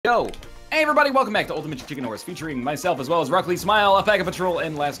Yo! Hey everybody, welcome back to Ultimate Chicken Horse, featuring myself as well as Rockleesmile, Alpaca Patrol,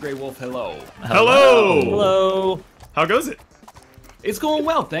 and Last Grey Wolf. Hello. Hello! Hello! How goes it? It's going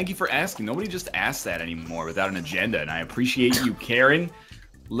well, thank you for asking. Nobody just asks that anymore without an agenda, and I appreciate you caring.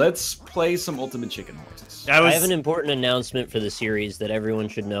 Let's play some Ultimate Chicken Horses. I have an important announcement for the series that everyone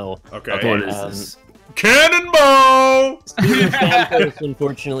should know. Okay. What is this? Cannonball! Steven Stamkos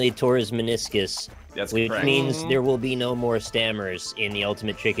unfortunately tore his meniscus, That's which correct. means there will be no more Stammers in the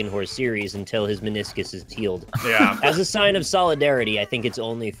Ultimate Chicken Horse series until his meniscus is healed. Yeah. As a sign of solidarity, I think it's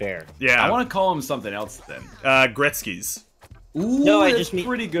only fair. Yeah. I want to call him something else then. Gretzky's. Ooh, No, I that's just mean-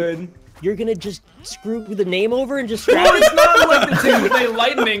 pretty good. You're gonna just screw the name over and just No, scrap it? it's not like the two they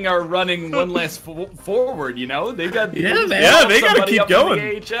Lightning are running one less forward, you know? They've got Yeah, man. Yeah, they gotta somebody keep up in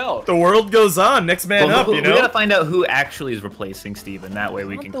going. the AHL. The world goes on. Next man up, you We know? gotta find out who actually is replacing Steven. That way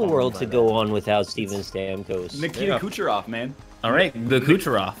we I can want the call him world by to that. go on without Steven Stamkos. Nikita Yeah. Kucherov, man. All right, the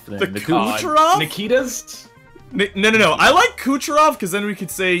Kucherov. Then. The Kucherov? Nikita's? No. I like Kucherov because then we could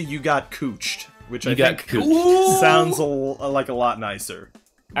say you got cooched, which I got think cooched. sounds like a lot nicer.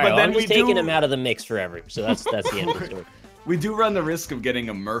 All right, But well, then I'm just we taking do- him out of the mix forever, so that's the end of the story. We do run the risk of getting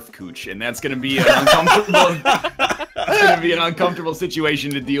a Murph Cooch, and that's going to be an uncomfortable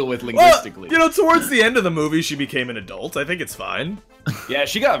situation to deal with Well, linguistically. you know, towards the end of the movie, she became an adult. I think it's fine. Yeah,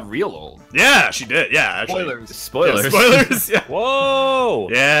 she got real old. Yeah, she did. Yeah, actually. Spoilers. Yeah, spoilers. Yeah. Whoa!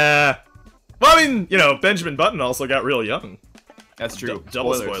 Yeah. Well, I mean, you know, Benjamin Button also got real young. That's true.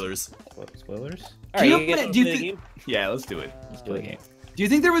 Double spoilers. Spoilers. All Do you right, you play- get do you the think- game? Yeah, let's do it. Let's do it. Do you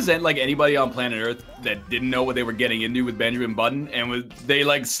think there was like anybody on planet Earth that didn't know what they were getting into with Benjamin Button, and they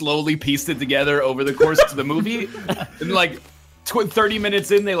like slowly pieced it together over the course of the movie? And like 30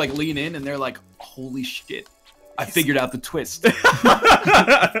 minutes in, they like lean in and they're like, "Holy shit! I figured out the twist."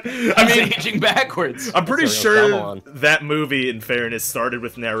 I mean, aging backwards. I'm pretty That's a real sure Babylon. that movie, in fairness, started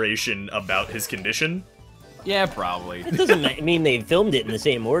with narration about his condition. Yeah, probably. It doesn't mean they filmed it in the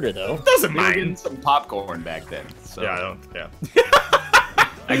same order, though. Doesn't We were getting mind. some popcorn back then. So. Yeah, I don't. Yeah.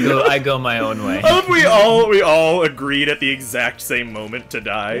 I go my own way. I love we all agreed at the exact same moment to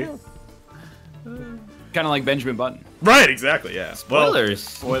die. Kind of like Benjamin Button. Right. Exactly. Yeah. Well, Spoilers.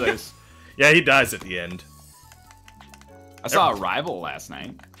 Spoilers. yeah, he dies at the end. I saw Arrival last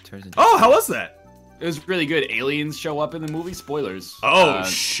night. Turns into- Oh, how was that? It was really good. Aliens show up in the movie. Spoilers. Oh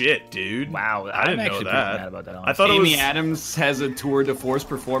shit, dude! Wow, I didn't I'm know actually that. pretty mad about that. I thought it Amy was. Adams has a tour de force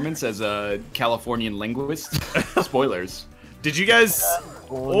performance as a Californian linguist. Spoilers. Did you guys?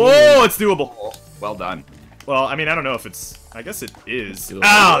 Oh, it's doable. Well done. Well, I mean, I don't know if it's. I guess it is. Doable.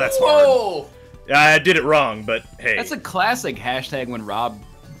 Oh, that's hard. Whoa! Yeah, I did it wrong, but hey. That's a classic hashtag when Rob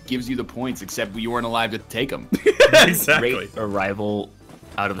gives you the points, except you weren't alive to take them. exactly. Rate Arrival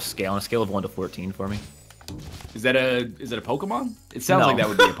out of a scale, on a scale of 1 to 14 for me. Is that a Pokemon? It sounds No. like that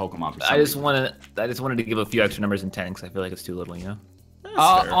would be a Pokemon. For some I just reason. wanted to give a few extra numbers in 10 because I feel like it's too little, you know.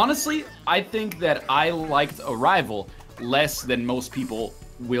 fair. Honestly, I think that I liked Arrival less than most people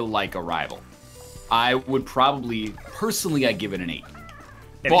will like Arrival. I would probably, personally, I'd give it an 8.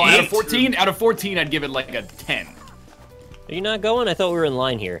 An Well, 8? out of 14, I'd give it like a 10. Are you not going? I thought we were in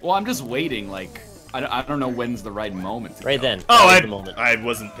line here. Well, I'm just waiting, like, I don't know when's the right moment. to Right go. then. Oh, That was the moment. I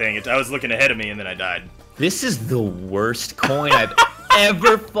wasn't paying it. I was looking ahead of me, and then I died. This is the worst coin I've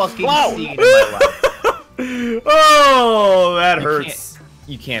ever fucking Wow. seen in my life. Oh, that hurts.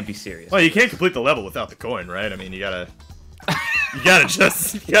 You can't be serious. Well, you can't complete the level without the coin, right? I mean, you gotta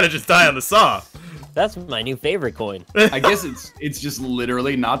just die on the saw. That's my new favorite coin. I guess it's just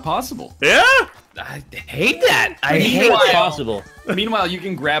literally not possible. Yeah. I hate that. I hate Meanwhile- It's that. possible. Meanwhile, you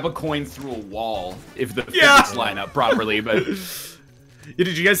can grab a coin through a wall if the Yeah. physics line up properly, but Yeah,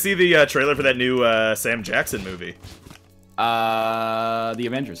 did you guys see the trailer for that new Sam Jackson movie? the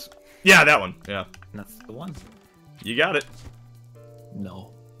Avengers. Yeah, that one. Yeah, That's the one. you got it.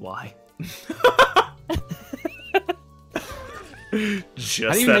 No. Why? Just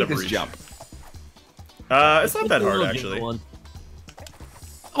How do you that make this abbreviation. jump? It's not that hard actually.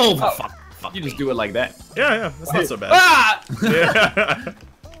 Oh, fuck. You just do it like that. Yeah, it's not so bad. Ah! Yeah.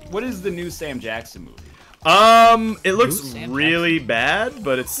 What is the new Sam Jackson movie? It looks Who's Sam really bad,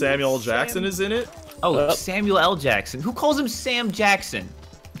 but it's Samuel Jackson is in it. Oh, Samuel L. Jackson. Who calls him Sam Jackson?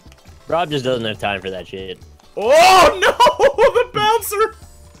 Rob just doesn't have time for that shit. Oh no, the bouncer!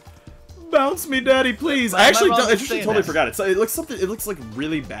 Bounce me, daddy, please. I actually, wrong for totally saying that? forgot it. So it looks like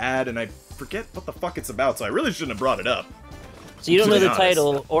really bad, and I forget what the fuck it's about. So I really shouldn't have brought it up. So you don't To know be the honest.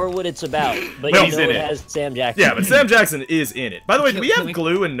 title or what it's about, but Well, you he's know in it it. has Sam Jackson. Yeah, but Sam Jackson is in it. By the way, do we Can have we-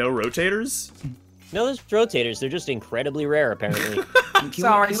 glue and no rotators? No, there's rotators. They're just incredibly rare, apparently.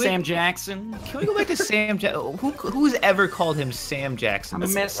 Sorry, Sam Jackson. Can we go back to Sam Jackson? Who's ever called him Sam Jackson? I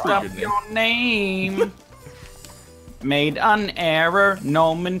messed up your name. Made an error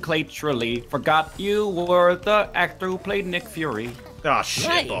nomenclaturally. Forgot you were the actor who played Nick Fury. Oh, shit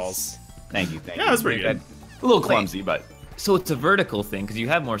Nice. balls. Thank you. Yeah, that's pretty good. A little clumsy, but So it's a vertical thing because you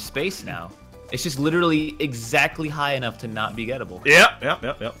have more space now. It's just literally exactly high enough to not be gettable. Yep.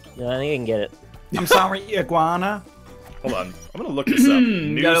 No, I think I can get it. I'm sorry, iguana. Hold on. I'm gonna look this up.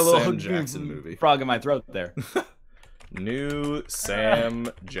 New Got a little Sam Jackson movie. Frog in my throat there. New Sam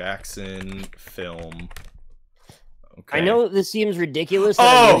Jackson film. Okay. I know this seems ridiculous that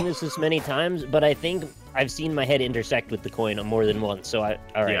I've done this many times, but I think I've seen my head intersect with the coin more than once. So all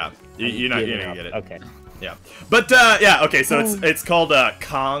right. Yeah, you're not gonna get it. Okay. Yeah, but yeah. Okay, so it's called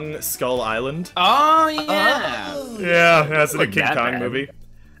Kong Skull Island. Oh yeah. Yeah, that's a Look King that Kong bad. movie.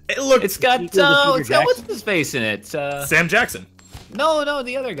 Look, It's got Equal to Peter it's got what's Jackson. his face in it? Sam Jackson. No,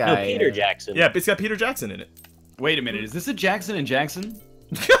 the other guy. No, Peter Jackson. Yeah, it's got Peter Jackson in it. Wait a minute, is this a Jackson and Jackson?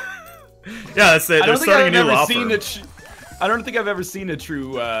 Yeah, that's it. I They're don't think starting a I've new ever law seen firm. I don't think I've ever seen a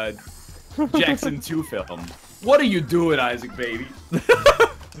true Jackson 2 film. What are you doing, Isaac, baby?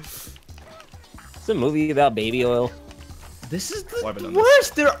 It's a movie about baby oil. This is Why have I the done this?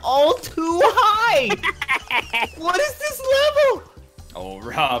 worst. They're all too high. What is this level? Oh,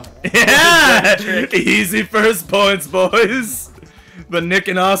 Rob. Yeah, easy first points, boys. The Nick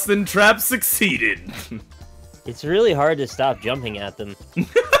and Austin trap succeeded. It's really hard to stop jumping at them.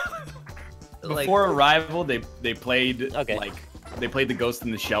 Before Arrival, they played Okay. they played the Ghost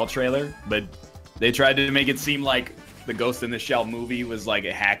in the Shell trailer, but they tried to make it seem like the Ghost in the Shell movie was like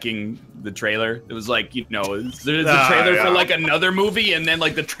hacking the trailer. It was like, you know, there's a trailer yeah. for like another movie, and then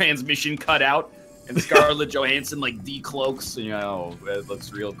like the transmission cut out, and Scarlett Johansson like decloaks, and you know, it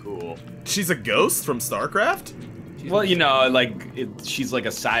looks real cool. She's a ghost from StarCraft? Well, you know, like she's like a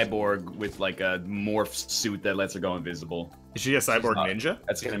cyborg with like a morph suit that lets her go invisible. Is she a cyborg not- ninja?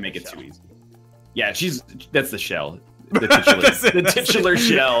 That's gonna make it too easy. Yeah, that's the shell. The titular, the titular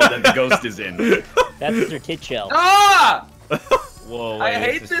shell that the ghost is in. That's her tit shell. Ah! Whoa! I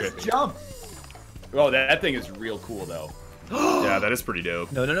hate is this trippy. jump. Oh, that thing is real cool though. Yeah, that is pretty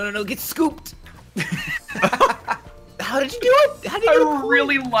dope. No! Get scooped. How did you do it? How did you do I it?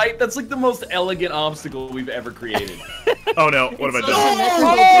 really like. That's like the most elegant obstacle we've ever created. Oh no, what have I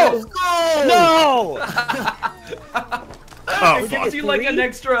done? No! Oh, It fuck. gives you like an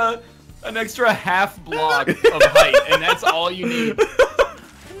extra half block of height, and that's all you need.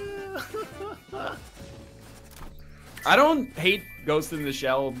 I don't hate Ghost in the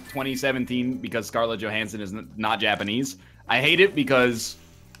Shell 2017 because Scarlett Johansson is not Japanese. I hate it because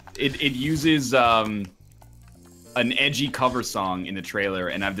it uses an edgy cover song in the trailer,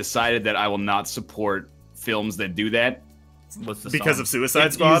 and I've decided that I will not support films that do that. What's the Because song? of Suicide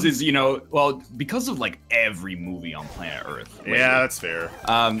It Squad? uses, you know, well, because of like every movie on planet Earth. lately. Yeah, that's fair.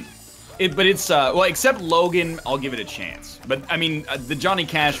 But it's well, except Logan, I'll give it a chance. But I mean, the Johnny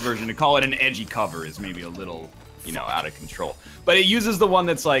Cash version, to call it an edgy cover is maybe a little, you know, out of control. But it uses the one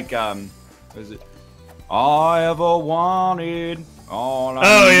that's like, what is it? I ever wanted, all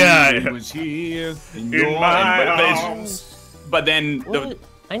I needed was here in your arms. But then, What?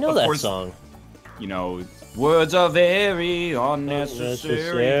 I know of that course- song. you know, words are very unnecessary.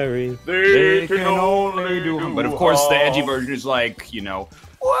 Necessary. They can only do. But of course, the edgy version is like, you know,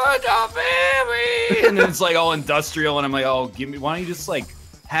 words are very, and then it's like all industrial, and I'm like, oh, why don't you just like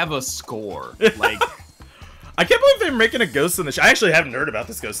have a score? Like, I can't believe they're making a Ghost in the Shell. I actually haven't heard about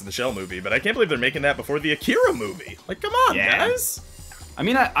this Ghost in the Shell movie, but I can't believe they're making that before the Akira movie. Like, come on, Yeah. guys. I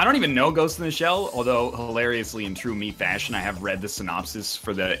mean, I don't even know Ghost in the Shell, although hilariously in true me fashion, I have read the synopsis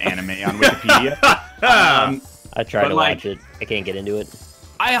for the anime on Wikipedia. I tried But, to like- watch it. I can't get into it.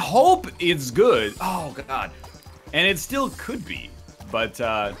 I hope it's good. Oh god, and it still could be, but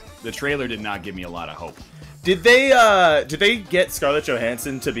the trailer did not give me a lot of hope. Did they get Scarlett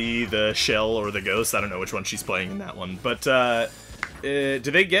Johansson to be the shell or the ghost? I don't know which one she's playing in that one, but did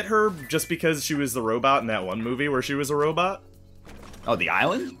they get her just because she was the robot in that one movie where she was a robot? Oh, the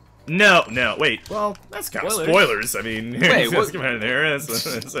island? No, wait. Well, that's kind of Spoilers. spoilers. I mean, Wait, let's what- come out of there.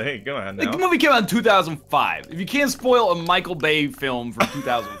 Hey, come on Like, now. the movie came out in 2005. If you can't spoil a Michael Bay film from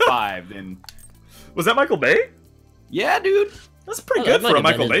 2005, then Was that Michael Bay? yeah, dude. That's pretty Oh, good that for might a have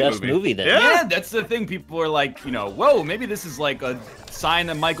Michael been Bay his best movie then. Yeah, that's the thing. People are like, you know, whoa, maybe this is like a sign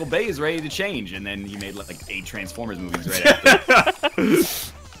that Michael Bay is ready to change, and then he made like 8 Transformers movies right after.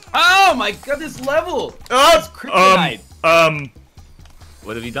 Oh my god, this level! It's kryptonite.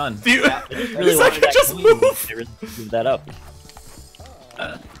 What have you done? Do you, I just really it's like wanted I that just coin. move. They really moved that up.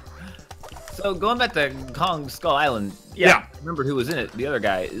 So going back to Kong Skull Island, Yeah. remember who was in it. The other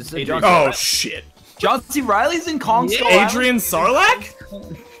guy. Is it Adrian- John Oh shit! John C. Riley's in Kong Skull Island? Adrian Sarlacc?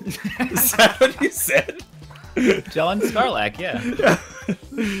 Is that what you said? John Scarlack, yeah.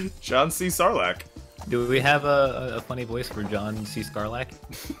 John C. Sarlacc. Do we have a funny voice for John C. Scarlack?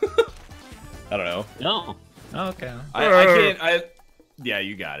 I don't know. No. Oh, okay. I can't. Yeah,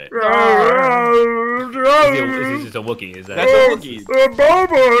 you got it. Is he just a Wookiee? Is that? That's a Wookiee.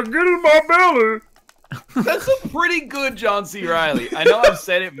 Baba, get in my belly. That's a pretty good John C. Riley. I know I've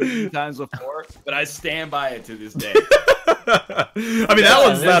said it many times before, but I stand by it to this day. I mean, that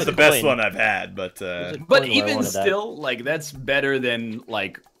one's not there's the a best coin. one I've had, but But even still, like, that's better than,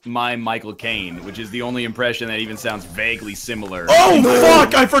 like, my Michael Caine, which is the only impression that even sounds vaguely similar. oh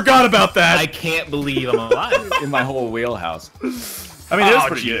fuck! I forgot about that. I can't believe I'm alive. In my whole wheelhouse. I mean, it is Oh,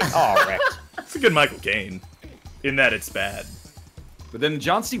 pretty geez. good. Oh, wrecked. It's a good Michael Caine. In that it's bad. But then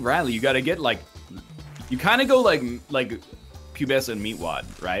John C. Riley, you gotta get, like, you kind of go, like Pubesa and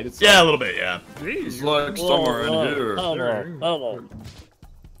Meatwad, right? It's Yeah, a little bit, yeah. It's like somewhere in here. Hello.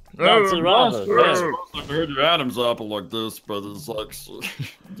 I've heard your Adam's apple like this, but it's like...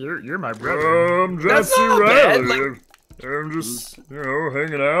 You're my brother. John That's C. not bad, Riley. like- I'm just,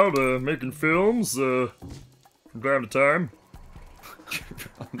 hanging out, making films, from time to time.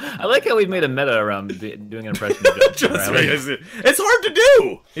 I like how we've made a meta around doing an impression of John C. Just Reilly. it's hard to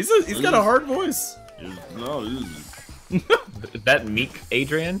do. He's got a hard voice. No, Is that Meek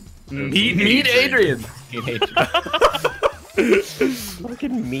Adrian? Meet Adrian. Meek Adrian.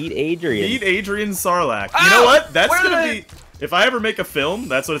 Fucking meet Adrian. Meet Adrian Sarlacc. You Ow! know what? That's Where gonna did I- be. If I ever make a film,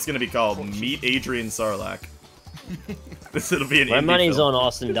 that's what it's gonna be called. Meet Adrian Sarlacc. It'll be an My indie money's film. on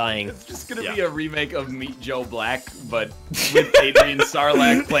Austin dying. It's just gonna Yeah. be a remake of Meet Joe Black, but with Adrian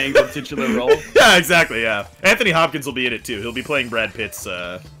Sarlacc playing the titular role. Yeah, exactly. Yeah, Anthony Hopkins will be in it too. He'll be playing Brad Pitt's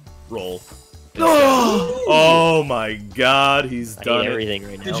role. Oh my God, he's I done hate it. everything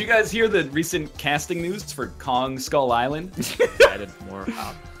right now. Did you guys hear the recent casting news for Kong Skull Island? Added more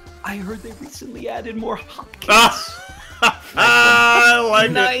hop. I heard they recently added more Hopkins. I like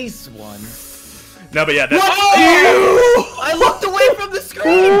it. Nice one. No, but yeah, that's I looked away from the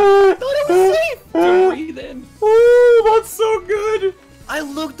screen. I thought it was safe. Breathe in. Ooh, that's so good. I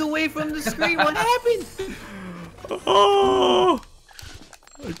looked away from the screen. What happened? Oh,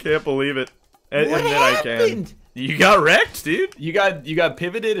 I can't believe it. And, What and then I happened? can. You got wrecked, dude. You got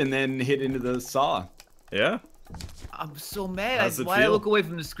pivoted and then hit into the saw. Yeah. I'm so mad. How's it Why I feel? look away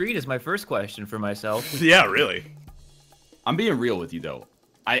from the screen is my first question for myself. Yeah, really. I'm being real with you though.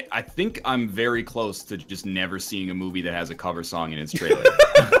 I think I'm very close to just never seeing a movie that has a cover song in its trailer.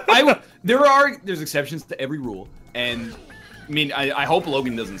 There's exceptions to every rule, and I mean I hope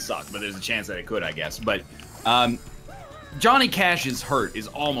Logan doesn't suck, but there's a chance that it could, I guess. But Johnny Cash's Hurt is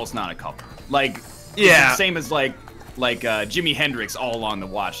almost not a cover. Like Yeah. it's the same as like Jimi Hendrix All Along the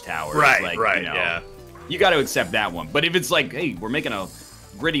Watchtower. Right, like, right, you know, yeah. You got to accept that one. But if it's like, hey, we're making a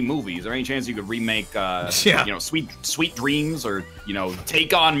gritty movie, is there any chance you could remake, Yeah. Sweet Dreams or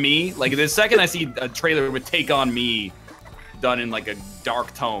Take on Me? Like the second I see a trailer with Take on Me done in like a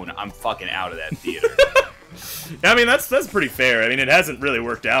dark tone, I'm fucking out of that theater. I mean, that's pretty fair. I mean, it hasn't really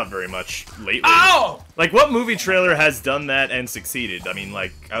worked out very much lately. Ow! Like, what movie trailer has done that and succeeded? I mean,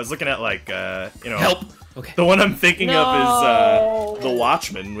 like, I was looking at, like, Help. Okay. The one I'm thinking No. of is The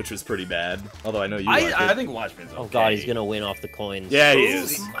Watchmen, which was pretty bad. Although I know you like it. I think Watchmen's okay. Oh god, he's gonna win off the coins. Yeah, he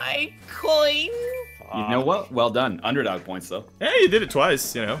is. My coin. You know what? Well done. Underdog points, though. Yeah, you did it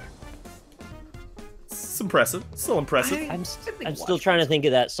twice, you know. It's impressive. Still impressive. I'm still trying to think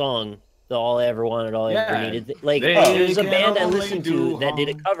of that song. The All I Ever Wanted, All I Ever Yeah. Needed. Like, They there's a can band I only listened do to that did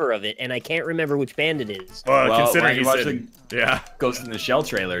a harm. cover of it, and I can't remember which band it is. Well, Well, considering when you you watch said... Yeah. Ghost in the Shell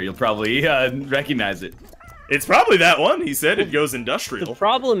trailer, you'll probably recognize it. It's probably that one. He said it goes The industrial.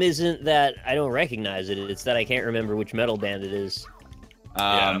 problem isn't that I don't recognize it, it's that I can't remember which metal band it is.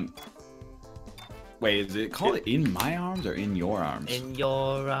 Wait, is it called In My Arms or In Your Arms? In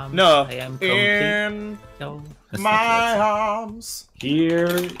your arms. No. I am complete. In No. my arms. Here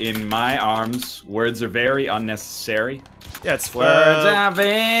in my arms, words are very unnecessary. Yeah, it's Words are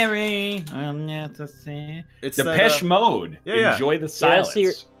very unnecessary. It's Depeche Mode. yeah. Enjoy the Yeah,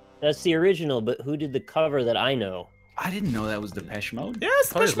 silence. that's the original, but who did the cover that I know? I didn't know that was Depeche Mode. Yeah, it's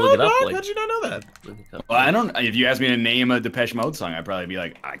Probably Depeche look Mode, it up, dog. like- How'd you not know that? Well, I don't. If you asked me to name a Depeche Mode song, I'd probably be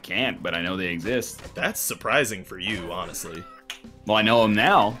like, I can't, but I know they exist. That's surprising for you, honestly. Well, I know them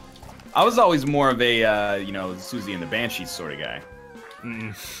now. I was always more of a, Susie and the Banshees sort of guy.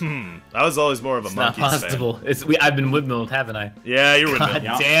 I was always more of a It's not Monkees fan. possible. I've been windmilled, haven't I? Yeah, you were God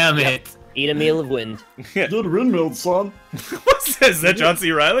windmilled. Yeah. damn it. Eat a meal of wind. Good windmill, son. Is that John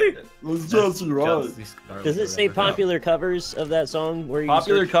C. Riley? Let's just right. Does it say popular covers of that song? Where you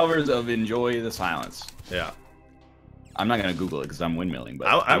Popular search? covers of "Enjoy the Silence." Yeah. I'm not gonna Google it because I'm windmilling, but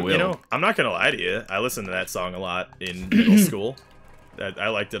I will. You know, I'm not gonna lie to you. I listened to that song a lot in middle school. I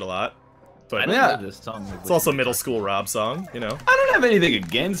liked it a lot. But I don't know this song. it's also middle school Rob song, you know. I don't have anything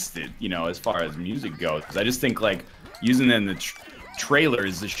against it, you know, as far as music goes. I just think like using it in the trailer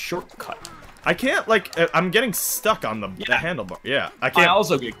is a shortcut. I can't like I'm getting stuck on the handlebar. Yeah, I I can't.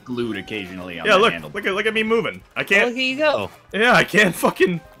 also get glued occasionally on Yeah, the look, handle. look at me moving. I Oh, can't. look at you go. Yeah, I can't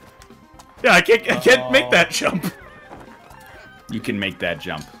fucking. Yeah, I can't make that jump. You can make that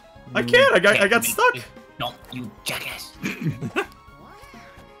jump. I can't. I got stuck. Don't you jackass.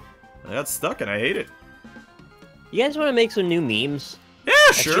 I got stuck and I hate it. You guys want to make some new memes? Yeah,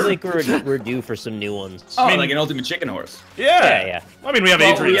 I sure. feel like we're due for some new ones. Oh, mean- like an ultimate chicken horse. Yeah. Yeah. I mean, we have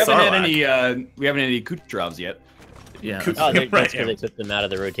Well, Adrian we haven't had Sarlacc. any. We haven't had any Kucherovs yet. Yeah. Oh, that's Right, because yeah. they took them out of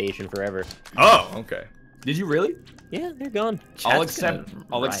the rotation forever. Oh, okay. Did you really? Yeah, they're gone. I'll Chat's gonna accept.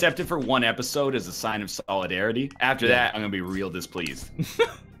 I'll riot. accept it for one episode as a sign of solidarity. After that, I'm gonna be real displeased. All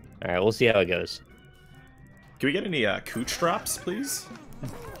right, we'll see how it goes. Can we get any cooch drops, please?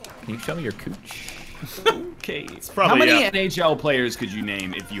 Can you show me your cooch? Okay. probably, How many NHL players could you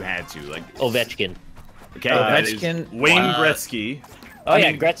name if you had to? Like, Ovechkin. okay, that is Ovechkin. Wayne Gretzky. Oh, I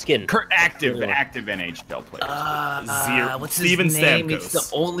yeah, mean, Gretzkin. active NHL players. Zero. What's Steven his name? Stamkos. It's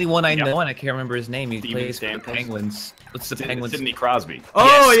the only one I know, and I can't remember his name. He Steven plays for the Stamkos? Penguins. What's the Penguins? Sidney Crosby.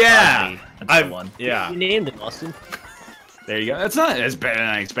 Oh Yes, yeah, Crosby. That's the one. Yeah. You named him, Austin. There you go. That's not as bad as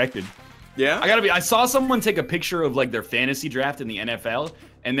I expected. Yeah. I saw someone take a picture of like their fantasy draft in the NFL,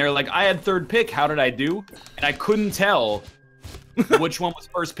 and they're like, I had third pick. How did I do? And I couldn't tell which one was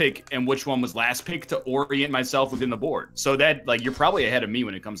first pick and which one was last pick to orient myself within the board. So that like you're probably ahead of me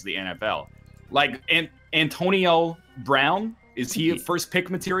when it comes to the NFL. Like Antonio Brown, is he first pick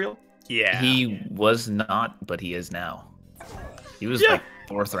material? Yeah. He was not, but he is now. He was Yeah. like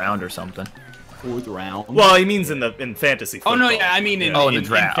 4th round or something. Fourth round. Well, he means in fantasy oh football. no, yeah, I mean in, Oh, in the in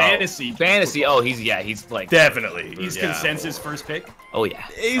draft. fantasy. Fantasy. Oh, he's like. Definitely. He's yeah. consensus first pick. Oh yeah.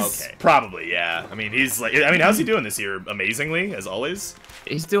 He's Okay. probably, yeah. I mean, he's like, how's he doing this year? Amazingly, as always.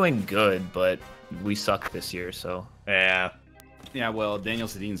 He's doing good, but we suck this year, so. Yeah. Yeah, well, Daniel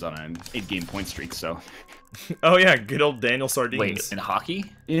Sedin's on an 8-game point streak, so. Oh yeah, good old Daniel Sardines. Wait, in hockey?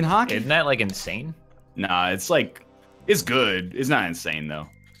 In hockey? Isn't that like insane? Nah, it's like, it's good. It's not insane, though.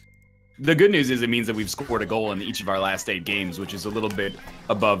 The good news is it means that we've scored a goal in each of our last 8 games, which is a little bit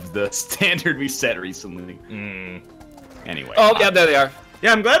above the standard we set recently. Anyway. Oh yeah, there they are.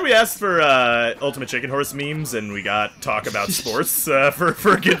 Yeah, I'm glad we asked for Ultimate Chicken Horse memes and we got talk about sports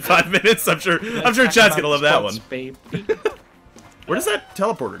for a good 5 minutes. I'm sure Chad's gonna love that one. Where does that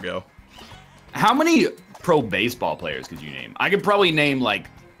teleporter go? How many pro baseball players could you name? I could probably name, like,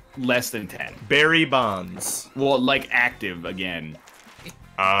 less than 10. Barry Bonds. Well, like, active again.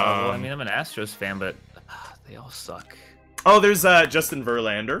 Well, I mean, I'm an Astros fan, but they all suck. Oh, there's Justin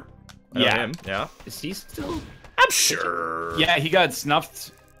Verlander. I know Yeah. him. Yeah. Is he still? I'm sure. Yeah, he got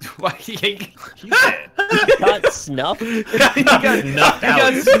snuffed. Why, he's dead. Got snuffed. He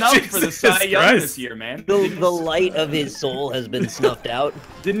got snuffed for the Jesus Cy Young Christ. this year, man. The light of his soul has been snuffed out.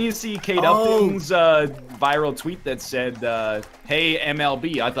 Didn't you see Kate Oh. Upton's viral tweet that said, hey,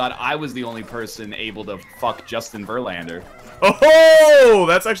 MLB, I thought I was the only person able to fuck Justin Verlander. Oh,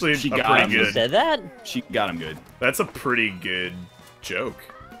 that's actually She a got pretty him. Who good. said that? She got him good. That's a pretty good joke.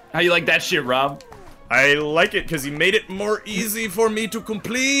 How you like that shit, Rob? I like it because he made it more easy for me to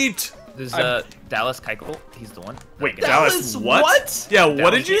complete. There's Dallas Keuchel. He's the one. Wait, Dallas Dallas, what? what? Yeah, what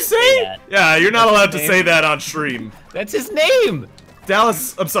Dallas did you can't say say? that. Yeah, you're not allowed to name. say that on stream. That's his name.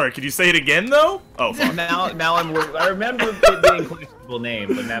 Dallas, I'm sorry, could you say it again though? Oh, fuck. Now I remember it being a questionable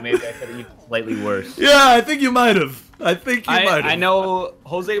name, but now maybe I said it even slightly worse. Yeah, I think you might have. I think you might have. I know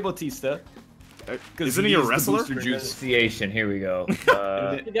Jose Bautista. Isn't he a wrestler? Juice. Pronunciation. Here we go.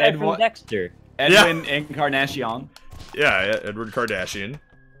 The guy from Dexter. Edwin Encarnacion. Yeah, Edward Kardashian.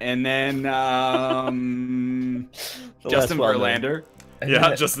 And then The Justin less well-known. Verlander.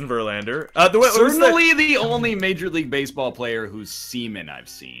 Yeah, Justin Verlander. What was that? Certainly the only Major League Baseball player whose semen I've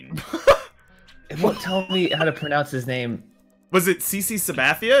seen. It won't tell me how to pronounce his name. Was it CC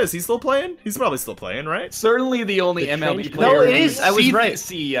Sabathia? Is he still playing? He's probably still playing, right? Certainly the only The MLB trench player. No, it whose is. I was right.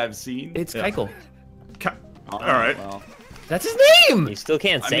 CC I've seen. It's Yeah. Keuchel. All right. Well, That's his name. You still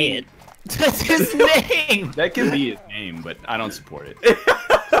can't I say mean- it. That's his name. that can be his name, but I don't support it.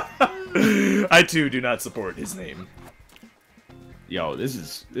 I too do not support his name. Yo,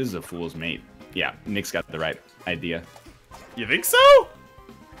 this is a fool's mate. Yeah, Nick's got the right idea. You think so?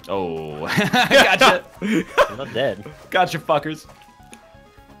 Oh, gotcha. I'm not dead. Gotcha, fuckers.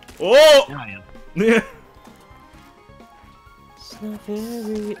 Oh! I am. Yeah. It's not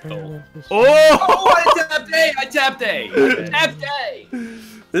very early. Oh! I tapped A. I tapped A. I tapped A.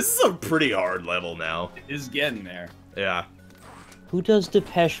 This is a pretty hard level now. Is getting there. Yeah. Who does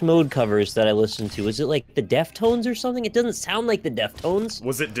Depeche Mode covers that I listen to? Is it like the Deftones or something? It doesn't sound like the Deftones.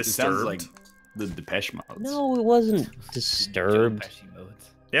 Was it It sounds Disturbed? like the Depeche Modes. No, it wasn't Disturbed. Joe Pesci modes.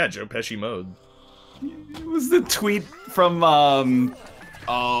 Yeah, Joe Pesci mode. It was the tweet from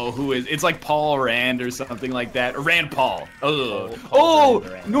oh, who is? It's like Paul Rand or something like that. Rand Paul. Oh,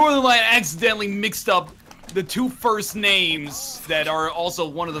 Northernlion accidentally mixed up the two first names that are also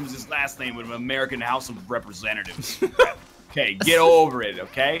one of them is his last name with an American House of Representatives. Okay, get over it,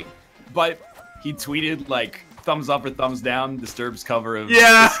 okay? But he tweeted like thumbs up or thumbs down Disturbed's cover of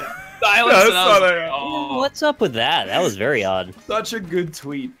Yeah. Silence. Yeah, I and I saw was that. like, oh, What's up with that? That was very odd. such a good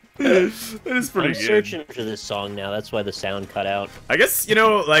tweet. It is pretty I'm good. searching for this song now. That's why the sound cut out. I guess, you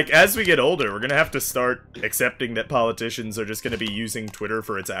know, like, as we get older, we're gonna have to start accepting that politicians are just gonna be using Twitter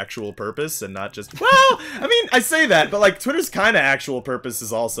for its actual purpose and not just... Well, I mean, I say that, but, like, Twitter's kind of actual purpose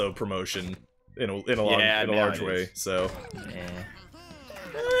is also promotion in a large it way, is. so... Yeah.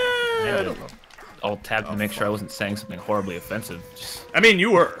 I don't know. I'll tap to make sure I wasn't saying something horribly offensive. Just... I mean, you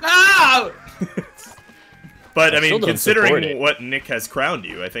were. Ah! But, I still mean, don't support considering it. what Nick has crowned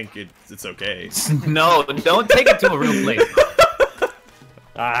you, I think it's okay. No, don't take it to a real place.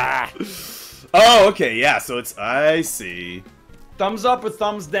 Ah! Oh, okay, yeah, so it's... I see. Thumbs up or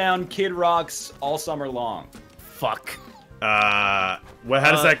thumbs down, Kid Rock's all summer long. Fuck. How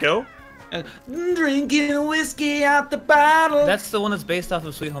does that go? Drinking whiskey out the bottle. That's the one that's based off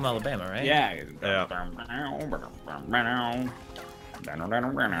of Sweet Home Alabama, right? Yeah. Yeah.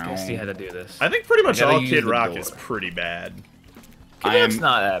 I see how to do this. I think pretty much I gotta all use Kid the Rock door. is pretty bad. It's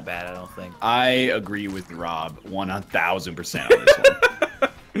not that bad, I don't think. I agree with Rob 1000% on this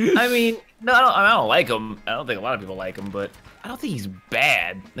one. I mean, no, I don't like him. I don't think a lot of people like him, but I don't think he's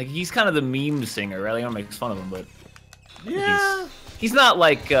bad. Like, he's kind of the meme singer, right? I don't make fun of him, but Yeah. he's not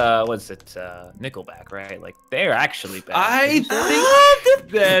like, what's it, Nickelback, right? Like, they're actually bad. I think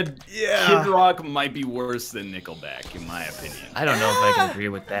that Yeah. Kid Rock might be worse than Nickelback, in my opinion. I don't know if I can agree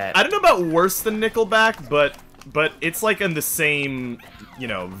with that. I don't know about worse than Nickelback, but it's like in the same, you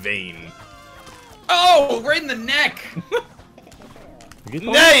know, vein. Oh, right in the neck!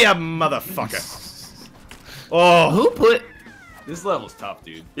 Nay, you motherfucker! Oh, Who put... This level's tough,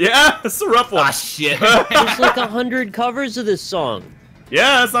 dude. yeah, it's a rough one. Ah, shit. There's like 100 covers of this song.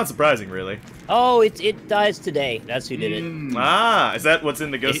 Yeah, that's not surprising, really. Oh, it dies today. That's who did it. Ah, is that what's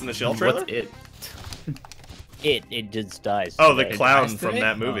in the Ghost in the Shell trailer? What's it? It just dies. Oh, the today. clown Dies from today?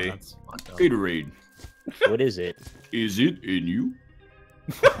 that Oh, movie. that's fucked up. Gatorade. What is it? Is it in you?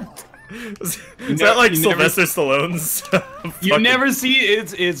 Is that like you never- Sylvester Stallone's? You never see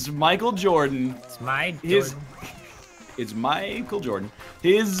it's Michael Jordan. It's my His Jordan. It's Michael Jordan.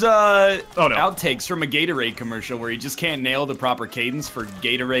 His no. outtakes from a Gatorade commercial where he just can't nail the proper cadence for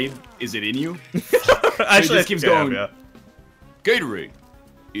Gatorade. Is it in you? Actually, just keeps yeah, going. yeah. Gatorade.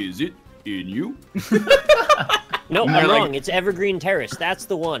 Is it in you? No, they're I'm like- wrong. It's Evergreen Terrace. That's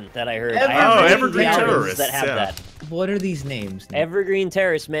the one that I heard. Oh, I have both Evergreen the albums Terrorists, that have yeah. that. What are these names? Evergreen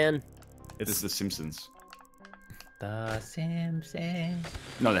Terrace, man. This is The Simpsons. The Simpsons.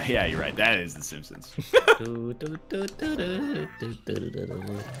 No, yeah, you're right. That is The Simpsons.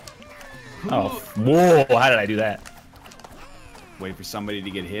 Oh, whoa! How did I do that? Wait for somebody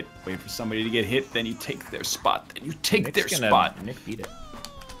to get hit. Wait for somebody to get hit. Then you take their spot. Then you take Nick's their gonna- spot. Nick beat it.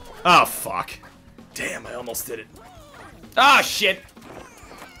 Oh fuck! Damn, I almost did it. Ah, shit.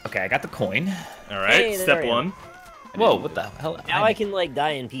 Okay, I got the coin. All right, Hey, there step we go. one. Whoa! What the hell? Now I can like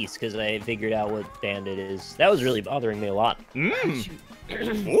die in peace because I figured out what band it is. That was really bothering me a lot. Mmm.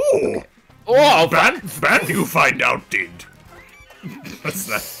 Oh, band you find out, did.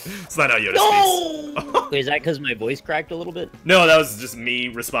 That's not how Yoda speaks. Wait, is that because my voice cracked a little bit? No, that was just me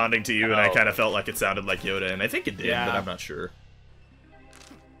responding to you, and I Oh. kind of felt like it sounded like Yoda, and I think it did, Yeah. but I'm not sure.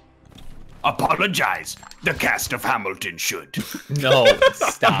 Apologize. The cast of Hamilton should. No,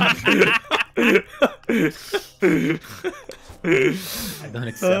 stop. I don't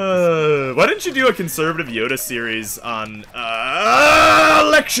accept this. Why didn't you do a conservative Yoda series on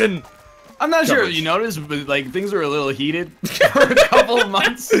election? I'm not sure if Coverage. you noticed, but like things were a little heated for a couple of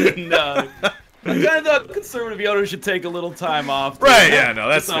months, and I kind of thought conservative Yoda should take a little time off. to Right, yeah, no,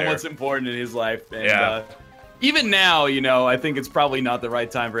 that's focus on fair. what's important in his life. And, Yeah. even now, you know, I think it's probably not the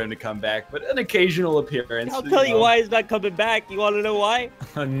right time for him to come back, but an occasional appearance. I'll tell you know. why he's not coming back. You want to know why?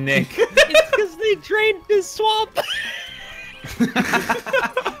 Oh, Nick. It's because they drained the swamp.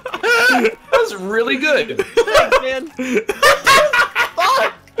 really good. Thanks, man.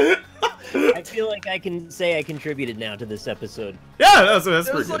 I feel like I can say I contributed now to this episode. Yeah, that's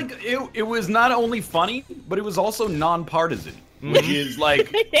It pretty was good. like it was not only funny, but it was also non-partisan, which is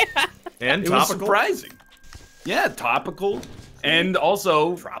like And it was topical. surprising. Yeah, topical, and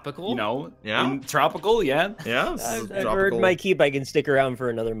also Tropical? you know, Yeah. and tropical. Yeah, Yeah, this is I've tropical. earned my keep. I can stick around for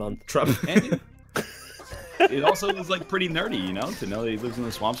another month. and it also was like pretty nerdy, you know, to know that he lives in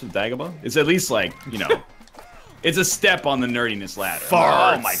the swamps of Dagobah. It's at least like it's a step on the nerdiness ladder.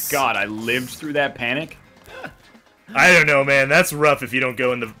 Farts. Oh my god, I lived through that panic. I don't know, man. That's rough if you don't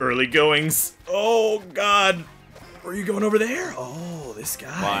go in the early goings. Oh God, were you going over there? Oh, this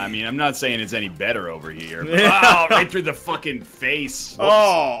guy. Well, I mean, I'm not saying it's any better over here. But, Yeah. wow, right through the fucking face. Whoops.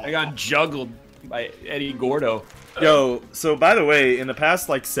 Oh. I got juggled by Eddie Gordo. Yo, so by the way, in the past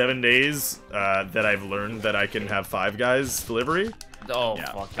like 7 days, that I've learned that I can have Five Guys delivery. Oh, Yeah.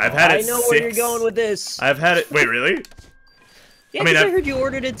 fuck. I've had I it know 6. where you're going with this. I've had it. Wait, really? Yeah, I mean, 'cause I I've- heard you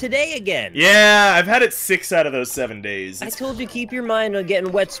ordered it today again. Yeah, I've had it 6 out of those 7 days. I It's- told you keep your mind on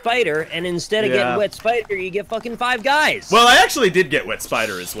getting Wet Spider, and instead of Yeah. getting Wet Spider, you get fucking Five Guys. Well, I actually did get Wet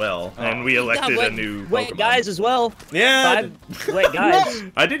Spider as well, and we You elected got a new Wet Pokemon. Guys as well. Yeah, 5 Wet Guys.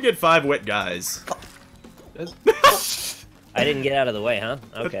 I did get 5 Wet Guys. I didn't get out of the way, huh?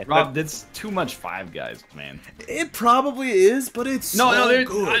 Okay. Rob, that's too much Five Guys, man. It probably is, but it's No, so no,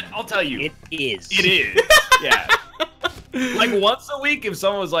 good. I'll tell you. It is. It is. Yeah. Like once a week, if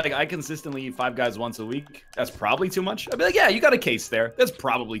someone was like, I consistently eat Five Guys once a week, that's probably too much. I'd be like, yeah, you got a case there. That's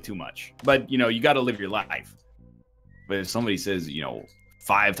probably too much. But, you got to live your life. But if somebody says,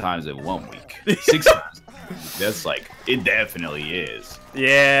 5 times in 1 week, 6 times, that's like, it definitely is.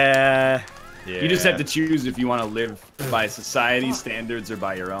 Yeah. You just have to choose if you want to live by society standards or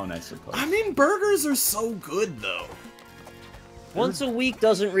by your own, I suppose. I mean, burgers are so good, though. Once a week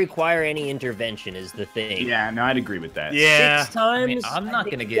doesn't require any intervention, is the thing. Yeah, no, I'd agree with that. Yeah. 6 times. mean, I'm not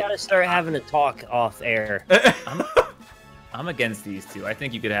think gonna you get- gotta start having a talk off air. I'm against these two. I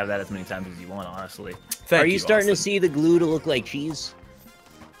think you could have that as many times as you want, honestly. Thank Are you starting to Austin. see the glue to look like cheese?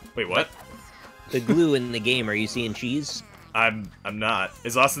 Wait, what? The glue in the game, are you seeing cheese? I'm not.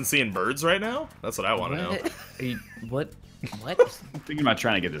 Is Austin seeing birds right now? That's what I want to know. Are you, what? What? I'm thinking about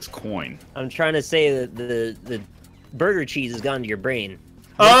trying to get this coin. I'm trying to say that the burger cheese has gone to your brain.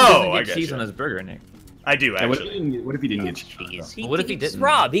 Oh, He I doesn't get get cheese you. on his burger, Nick. I do And actually. what if he didn't get Cheese. What if he it's didn't?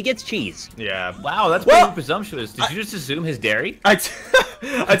 Rob, he gets cheese. Yeah. Wow, that's Well, pretty presumptuous. Did you just assume his dairy? I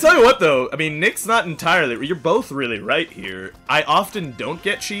tell you what though, I mean Nick's not entirely. You're both really right here. I often don't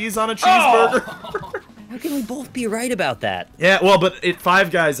get cheese on a cheeseburger. How can we both be right about that? Yeah, well, but at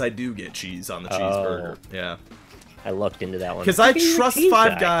Five Guys I do get cheese on the cheeseburger. Yeah. I lucked into that one. Because I Maybe you're a trust cheese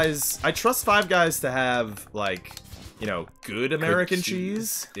Five guy. Guys. I trust Five Guys to have like, good American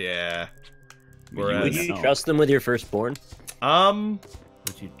cheese. cheese. Yeah. Would Would Whereas, you trust them with your firstborn? um,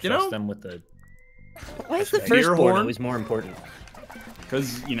 Would you You trust know- them with the... Why is the Deer firstborn horn? always more important?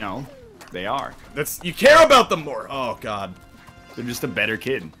 Because, they are. that's you care about them more. Oh God. They're just a better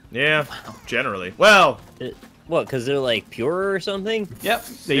kid. Yeah. Generally. Well, What, because they're like pure or something? Yep.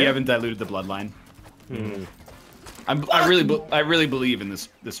 They Yeah. haven't diluted the bloodline. Hmm. I really believe in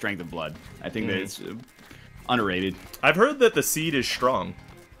the strength of blood. I think that it's underrated. I've heard that the seed is strong.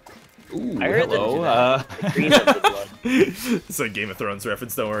 Ooh, I heard that- hello. Green of the blood. It's a Game of Thrones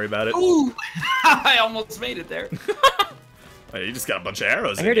reference. Don't worry about it. Ooh, I almost made it there. Oh, you just got a bunch of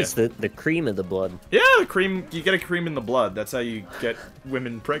arrows. I in heard ya. it's the cream of the blood. Yeah, the cream. You get a cream in the blood. That's how you get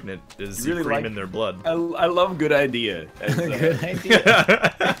women pregnant. Is You really cream like- in their blood. I love good idea. As, Good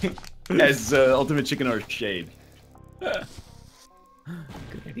idea. as Ultimate Chicken or Shade. Good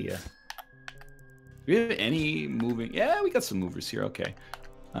idea. Do we have any moving? Yeah, we got some movers here. Okay.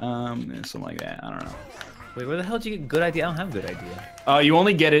 Something like that. I don't know. Wait, where the hell did you get good idea? I don't have a good idea. You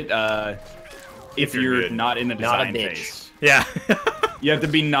only get it if you're you're good. not in the Not a design bitch. phase. Yeah. You have to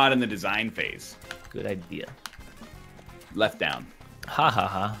be not in the design phase. Good idea. Left down. Ha ha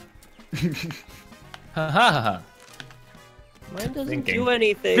ha. Ha ha ha ha. Mine doesn't Thinking. do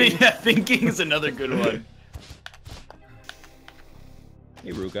anything. Yeah, thinking is another good one.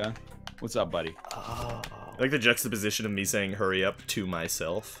 Hey, Ruka. What's up, buddy? Oh. I like the juxtaposition of me saying "hurry up" to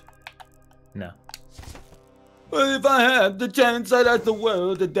myself. No. Well, if I had the chance, I'd ask the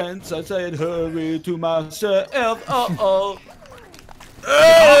world to dance. I said, hurry to myself. Oh,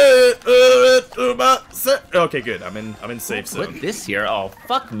 Okay, good. I'm in safe zone. Put this here. Oh,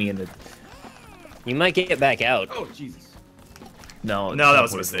 fuck me in the... You might get back out. oh, Jesus. No, No, that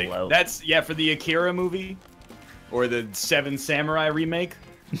was a put it mistake. below. That's, yeah, for the Akira movie. Or the Seven Samurai remake.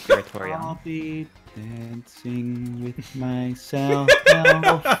 territorial. I'll be Dancing with myself.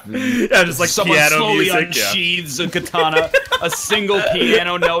 Yeah, just like Someone piano slowly music. Yeah. unsheathes a katana. A single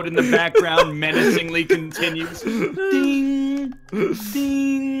piano note in the background menacingly continues. Ding,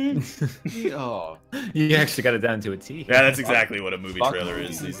 ding. Oh, You actually got it down to a T. Yeah, that's exactly what a movie Fuck trailer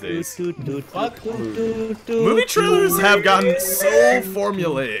is these days. Movie Movie trailers have gotten so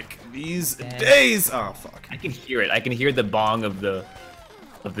formulaic these days. Oh fuck! I can hear it. I can hear the bong of the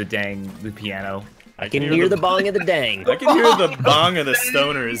piano. I can hear the bong of the dang. I can hear the bong of the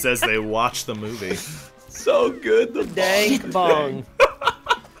stoners as they watch the movie. so good. The Dang bong.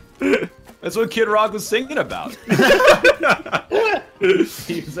 That's what Kid Rock was singing about.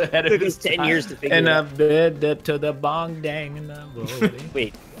 He was ahead of Took his us 10 time. years to figure And it a out. bed up to the bong dang and the rolling.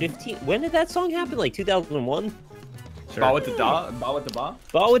 Wait, 15? When did that song happen? Like 2001? Ba with the da, ba with the ba.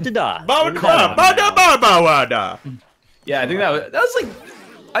 Ba with the da. Yeah, I think that was like,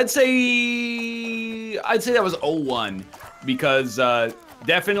 I'd say that was 01 because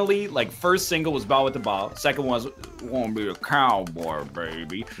definitely like first single was Ba with the Ba, second one was Won't Be a Cowboy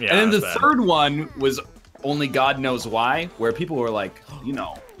Baby, Yeah, and then the that's bad. third one was Only God Knows Why, where people were like, you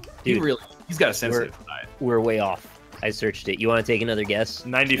know, Dude, he's got a sensitive side. We're way off. I searched it. You want to take another guess?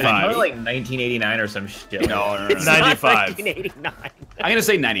 95. Probably like 1989 or some shit. No. It's not 95. 1989. I'm gonna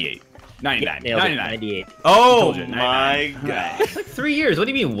say 98, 99, Nailed it. 99. 98. Oh Told you, my 99. god! It's like 3 years. What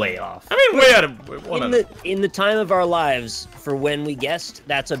do you mean way off? I mean, way out of one of. In the time of our lives, for when we guessed,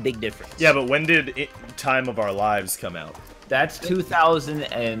 that's a big difference. Yeah, but when did Time of Our Lives come out? That's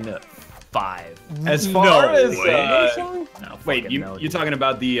 2005. As far No as way. Song? No, wait, fucking no, you're dude. talking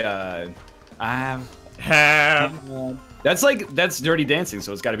about the that's Dirty Dancing,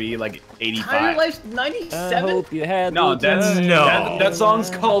 so it's got to be like Time of 85. Life's I 97. hope you had No, the that's time. No. that song's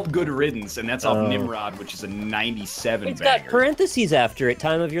called Good Riddance, and that's off Oh. Nimrod, which is a 97 It's banger. got parentheses after it.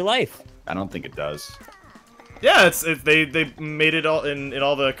 Time of your life. I don't think it does. Yeah, they made it all in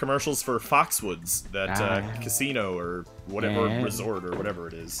all the commercials for Foxwoods, that casino or whatever resort or whatever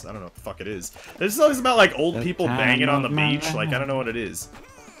it is. I don't know what the fuck it is. There's always about like old people banging on the beach. Like I don't know what it is.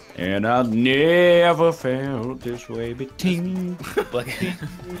 And I never felt this way between.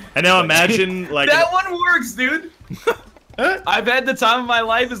 And now imagine like That one works, dude. I've had the time of my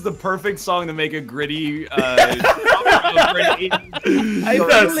life is the perfect song to make a gritty.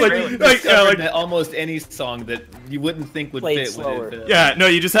 That almost any song that you wouldn't think would Played fit slower. with it. yeah, no,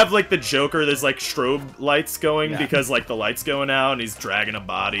 you just have like the Joker. There's like strobe lights going Yeah. because like the lights going out and he's dragging a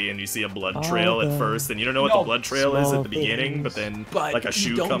body and you see a blood trail at first and you don't know what No, the blood trail is at small the beginning, but then But like a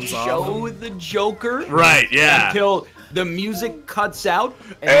shoe you don't comes show off. the Joker Right, yeah. until the music cuts out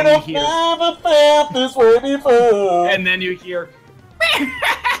and you hear, and then you hear, and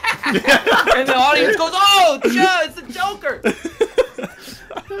the audience goes, "Oh, Joe, it's the Joker!"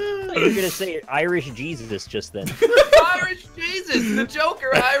 You're gonna say Irish Jesus just then. Irish Jesus, the Joker,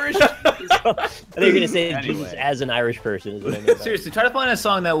 Irish Jesus. I think you're gonna say Anyway. Jesus as an Irish person. Is what I meant by it. Seriously, try to find a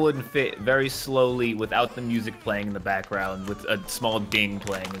song that wouldn't fit very slowly without the music playing in the background with a small ding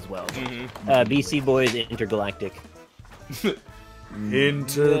playing as well. BC Boys Intergalactic.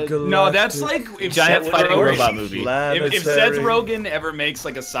 No, that's like if Giant Seth fighting Rogen- robot movie. If Seth Rogen ever makes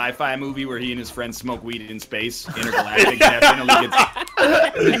like a sci-fi movie where he and his friends smoke weed in space, Intergalactic definitely gets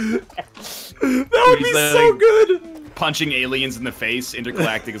That would be He's so like- good. punching aliens in the face.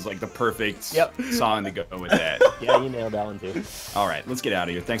 Intergalactic is like the perfect Yep. song to go with that. Yeah, you nailed that one too. All right, let's get out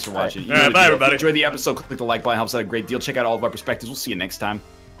of here. Thanks for watching. All right, bye, everybody. Enjoy the episode. Click the like button. Helps out a great deal. Check out all of our perspectives. We'll see you next time.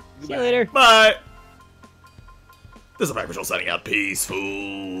 See you later. Bye. This is Paper Patrol signing out. Peaceful.